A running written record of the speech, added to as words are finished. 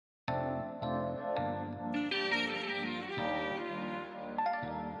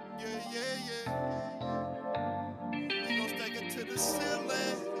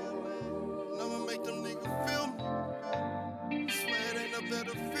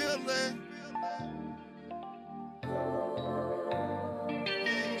Money-Feelin.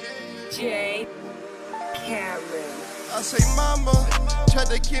 J. Cameron. I say mama, tried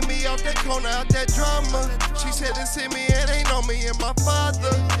to keep me out that corner, out that drama. She said to see me, it ain't on me and my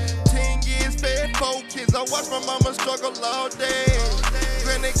father. 10 years, fed 4 kids, I watched my mama struggle all day.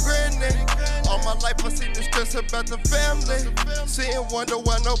 Granny, all my life I seen the stress about the family. Seeing wonder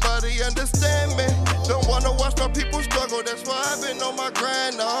why nobody understand me. Don't wanna watch my people struggle, that's why I've been on my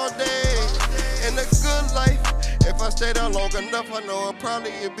grind all day. In a good life, if I stay down long enough, I know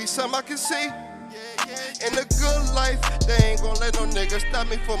it'd be something I can see. In a good life, they ain't gon' let no nigga stop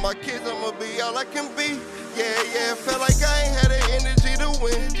me for my kids, I'ma be all I can be. Yeah, felt like I ain't had the energy to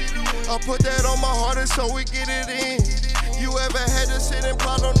win. I put that on my heart and so we get it in. You ever had to sit and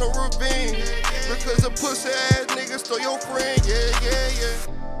plot on the ravine? Because a pussy ass nigga stole your friend,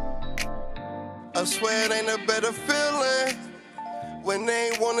 yeah. I swear it ain't a better feeling when they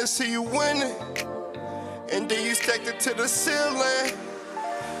ain't wanna see you winning. And then you stacked it to the ceiling.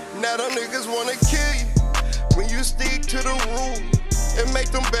 Now them niggas wanna kill you when you stick to the rule. And make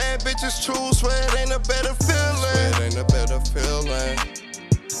them bad bitches true. Swear it ain't a better feeling. Swear it ain't a better feeling.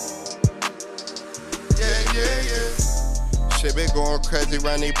 Yeah. Shit been going crazy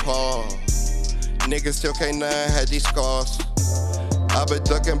round these paws. Niggas still can't nothing had these scars. I been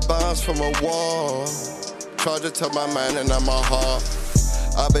ducking bombs from a wall. Charge it to my mind and not my heart.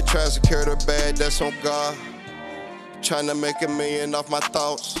 I been trying to secure the bag that's on God. Tryna make $1 million off my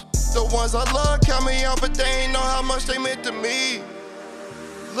thoughts. The ones I love count me out, but they ain't know how much they meant to me.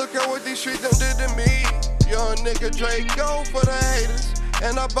 Look at what these streets done did to me. Young nigga Drake go for the haters.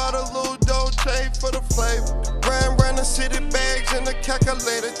 And I bought a little Dolce for the flavor. Ran the city bags in the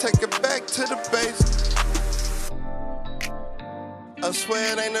calculator. Take it back to the base. I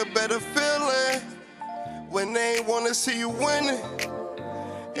swear it ain't a better feeling when they ain't wanna see you winning.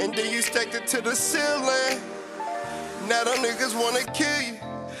 And then you stacked it to the ceiling. Now them niggas wanna kill you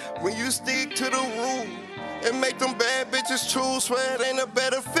when you stick to the rule and make them bad bitches true. Swear it ain't a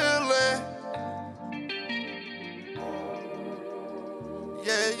better feeling.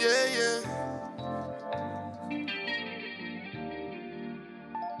 Yeah.